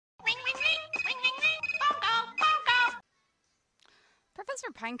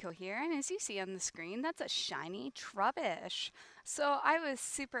Professor Pineco here, and as you see on the screen, that's a shiny Trubbish. So I was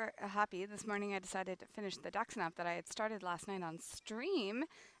super happy this morning. I decided to finish the duck snap that I had started last night on stream,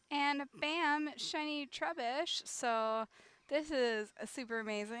 and bam, shiny Trubbish. So this is super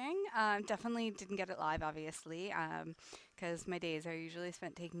amazing. Definitely didn't get it live, obviously, because my days are usually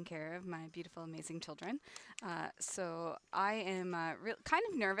spent taking care of my beautiful, amazing children. So I am kind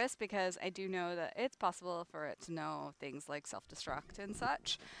of nervous because I do know that it's possible for it to know things like self-destruct and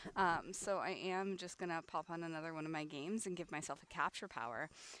such. So I am just going to pop on another one of my games and give myself a capture power.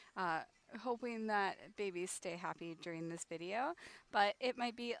 Hoping that babies stay happy during this video, but it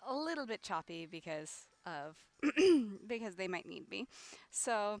might be a little bit choppy because of because they might need me.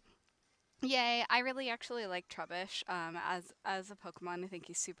 So yay, I really actually like Trubbish as a Pokemon. I think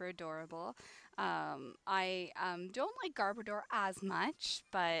he's super adorable. I don't like Garbodor as much,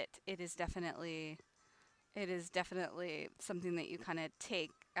 but it is definitely something that you kind of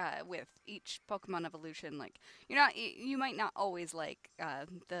take with each Pokemon evolution. Like you might not always like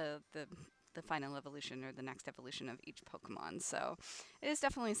the final evolution or the next evolution of each Pokemon. So it is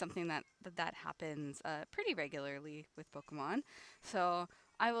definitely something that happens pretty regularly with Pokemon. So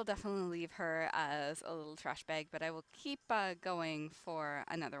I will definitely leave her as a little trash bag, but I will keep going for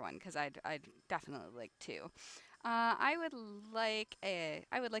another one because I'd definitely like two. I would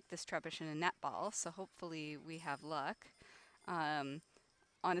like this Trubbish in a netball, so hopefully we have luck. Um,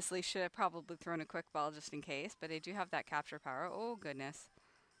 Honestly, should have probably thrown a quick ball just in case, but I do have that capture power. Oh goodness.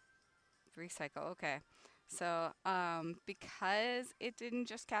 Recycle, okay. So, because it didn't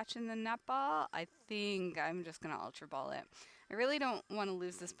just catch in the netball, I think I'm just gonna Ultra Ball it. I really don't want to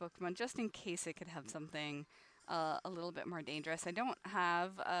lose this Pokemon just in case it could have something a little bit more dangerous. I don't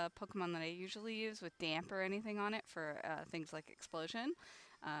have a Pokemon that I usually use with damp or anything on it for things like explosion.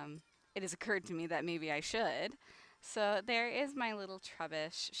 It has occurred to me that maybe I should. So there is my little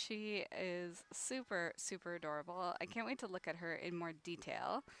Trubbish. She is super, super adorable. I can't wait to look at her in more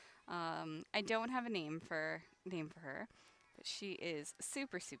detail. I don't have a name for her, but she is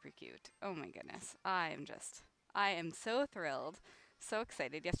super, super cute. Oh my goodness. I am so thrilled, so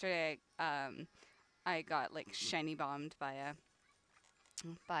excited. Yesterday, I got like shiny bombed by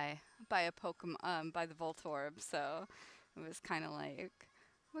by a Pokemon by the Voltorb, so it was kind of like,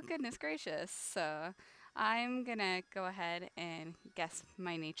 well, goodness gracious. So I'm gonna go ahead and guess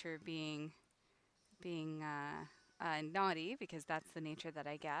my nature being naughty because that's the nature that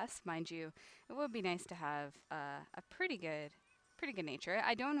I guess. Mind you, it would be nice to have a pretty good nature.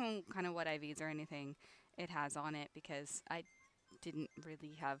 I don't know kind of what IVs or anything it has on it because I didn't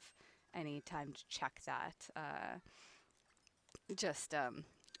really have any time to check that. Just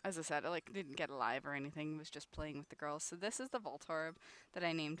as I said, I like didn't get alive or anything. Was just playing with the girls. So this is the Voltorb that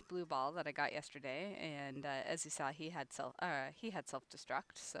I named Blue Ball that I got yesterday, and as you saw, he had self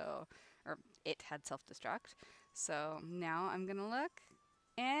destruct. So or it had self destruct. So now I'm gonna look.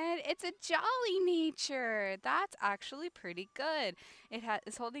 And it's a jolly nature. That's actually pretty good.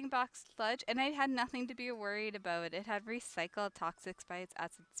 Is holding back sludge, and I had nothing to be worried about. It had recycled toxic spites,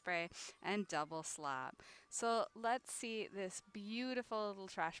 acid spray, and double slap. So let's see this beautiful little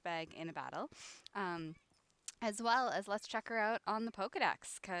trash bag in a battle. As well as let's check her out on the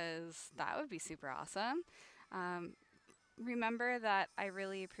Pokedex, because that would be super awesome. Um, Remember that I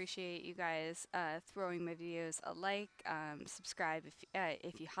really appreciate you guys throwing my videos a like, subscribe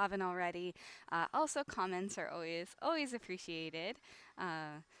if you haven't already. Also, comments are always appreciated.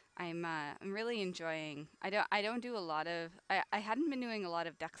 I'm really enjoying. I don't do a lot of. I hadn't been doing a lot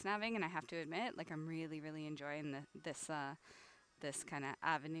of duck snapping, and I have to admit, like I'm really enjoying this kind of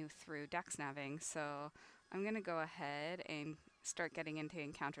avenue through duck snapping. So I'm gonna go ahead and start getting into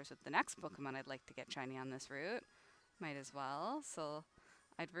encounters with the next Pokemon I'd like to get shiny on this route. Might as well. So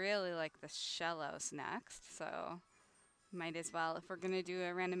I'd really like the Shellos next. So might as well, if we're gonna do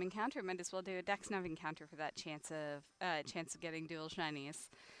a random encounter, might as well do a Dexnav encounter for that chance of getting dual shinies.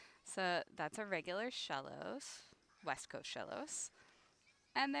 So that's a regular Shellos, West Coast Shellos.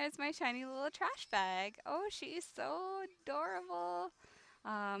 And there's my shiny little trash bag. Oh, she's so adorable.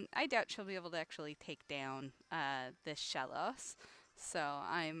 I doubt she'll be able to actually take down this Shellos. So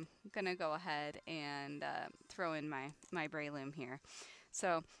I'm gonna go ahead and throw in my Breloom here.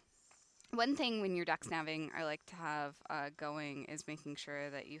 So one thing when you're duck snapping I like to have going is making sure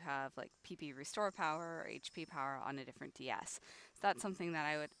that you have like PP restore power or HP power on a different DS. So that's something that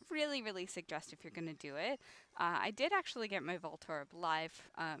I would really suggest if you're going to do it. I did actually get my Voltorb live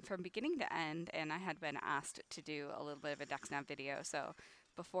from beginning to end, and I had been asked to do a little bit of a duck snap video. So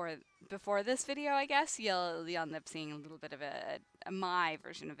before this video, I guess you'll end up seeing a little bit of my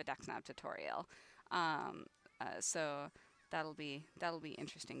version of a DexNav tutorial. So that'll be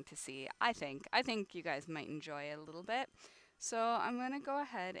interesting to see. I think you guys might enjoy it a little bit. So I'm going to go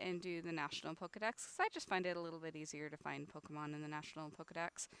ahead and do the National Pokedex because I just find it a little bit easier to find Pokemon in the National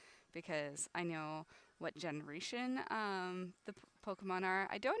Pokedex because I know what generation the Pokemon are.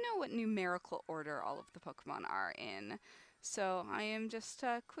 I don't know what numerical order all of the Pokemon are in. So I am just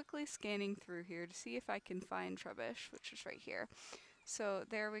quickly scanning through here to see if I can find Trubbish, which is right here. So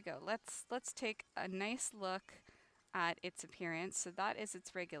there we go. Let's take a nice look at its appearance. So that is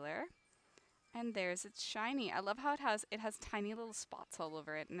its regular. And there's its shiny. I love how it has tiny little spots all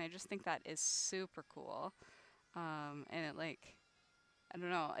over it, and I just think that is super cool. And it like, I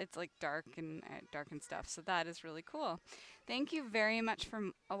don't know, it's like dark and stuff. So that is really cool. Thank you very much for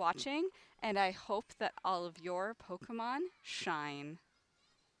watching, and I hope that all of your Pokemon shine.